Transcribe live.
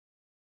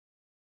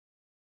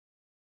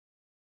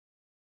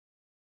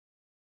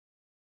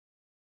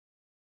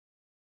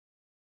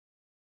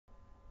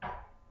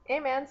Hey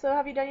man, so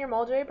have you done your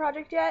mulberry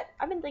project yet?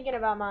 I've been thinking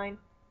about mine.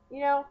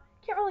 Can't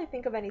really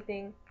think of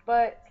anything,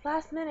 but it's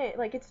last minute,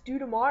 like it's due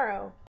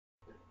tomorrow.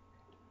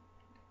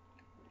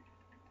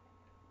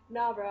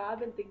 Nah, bro, I've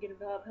been thinking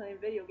about playing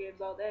video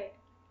games all day.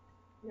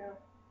 No.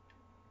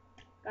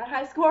 Got a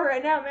high score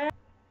right now, man.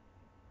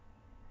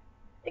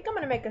 I think I'm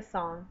gonna make a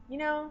song,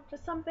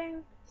 just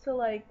something to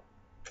like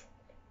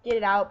get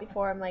it out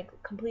before I'm like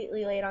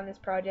completely late on this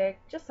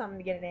project. Just something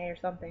to get an A or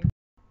something.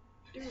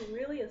 Dude,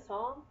 really a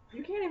song?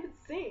 You can't even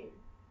sing.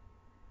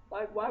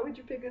 Like, why would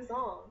you pick a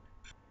song?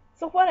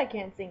 So what? I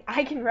can't sing.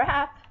 I can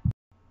rap.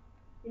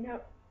 You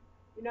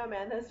know,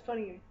 man, that's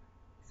funny.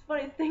 It's the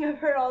funniest thing I've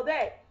heard all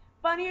day.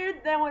 Funnier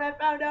than when I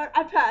found out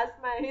I passed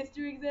my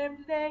history exam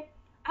today.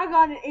 I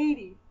got an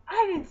 80.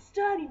 I didn't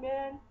study,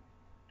 man.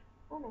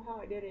 I don't know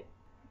how I did it.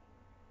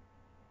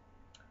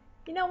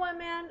 You know what,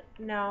 man?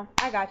 No,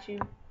 I got you.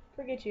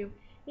 Forget you.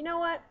 You know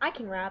what? I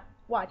can rap.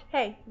 Watch.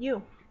 Hey,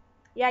 you.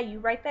 Yeah, you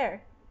right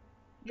there.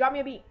 Drop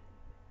me a beat.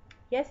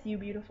 Yes, you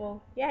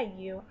beautiful. Yeah,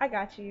 you. I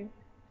got you.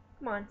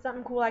 Come on,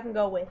 something cool I can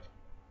go with.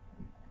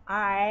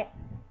 Alright.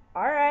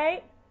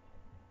 Alright.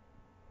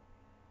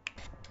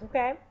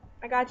 Okay,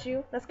 I got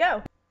you. Let's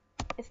go.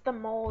 It's the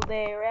mole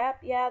day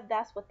rap. Yeah,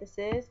 that's what this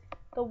is.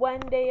 The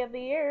one day of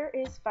the year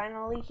is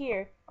finally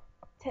here.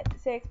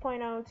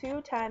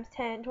 6.02 times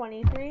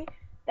 1023.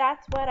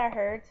 That's what I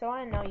heard, so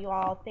I know you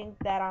all think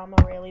that I'm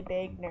a really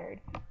big nerd.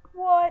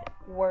 What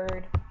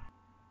word?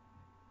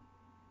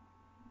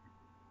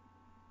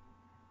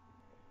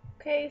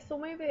 Okay, so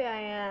maybe I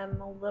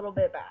am a little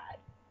bit bad.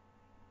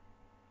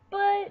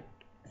 But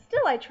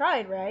still I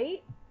tried,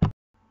 right?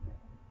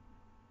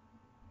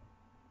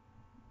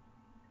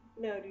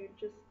 No, dude,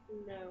 just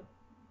no.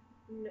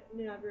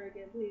 Never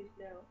again, please,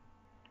 no.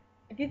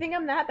 If you think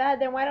I'm that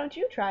bad, then why don't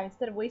you try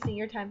instead of wasting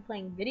your time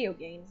playing video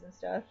games and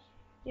stuff?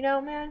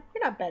 Man,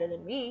 you're not better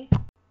than me.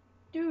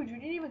 Dude, you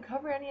didn't even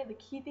cover any of the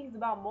key things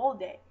about Mole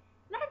Day.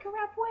 And I can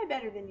rap way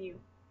better than you.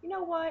 You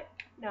know what?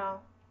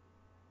 No.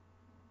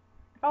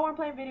 If I weren't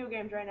playing video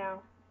games right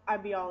now,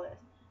 I'd be all this.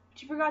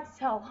 But you forgot to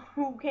tell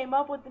who came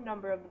up with the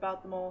number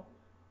about the mole.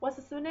 What's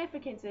the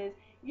significance is,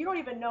 you don't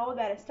even know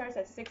that it starts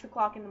at 6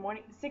 o'clock in the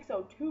morning,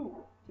 6:02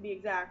 to be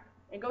exact,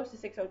 and goes to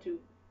 6:02.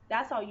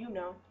 That's all you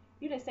know.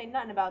 You didn't say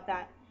nothing about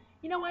that.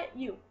 You know what?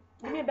 Give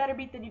me a better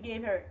beat than you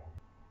gave her.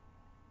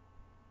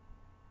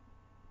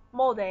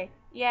 Mole Day.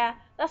 Yeah,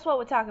 that's what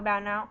we're talking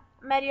about now.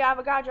 Medio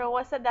Avogadro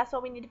once said that's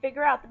what we need to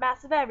figure out, the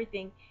mass of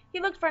everything.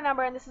 He looked for a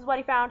number and this is what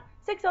he found,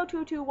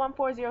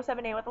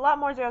 60221407 with a lot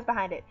more zeros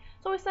behind it.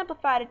 So we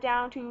simplified it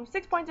down to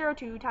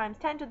 6.02 times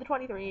 10 to the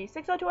 23,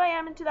 6:02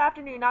 a.m. into the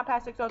afternoon, not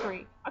past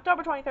 6:03.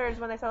 October 23rd is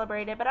when they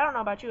celebrate it, but I don't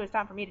know about you, it's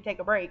time for me to take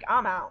a break.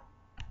 I'm out.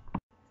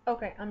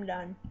 Okay, I'm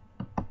done.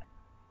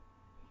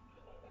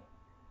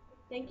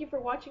 Thank you for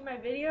watching my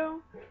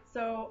video.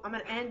 So I'm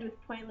going to end with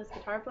pointless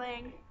guitar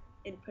playing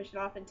and push it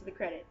off into the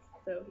credits.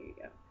 So here you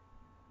go.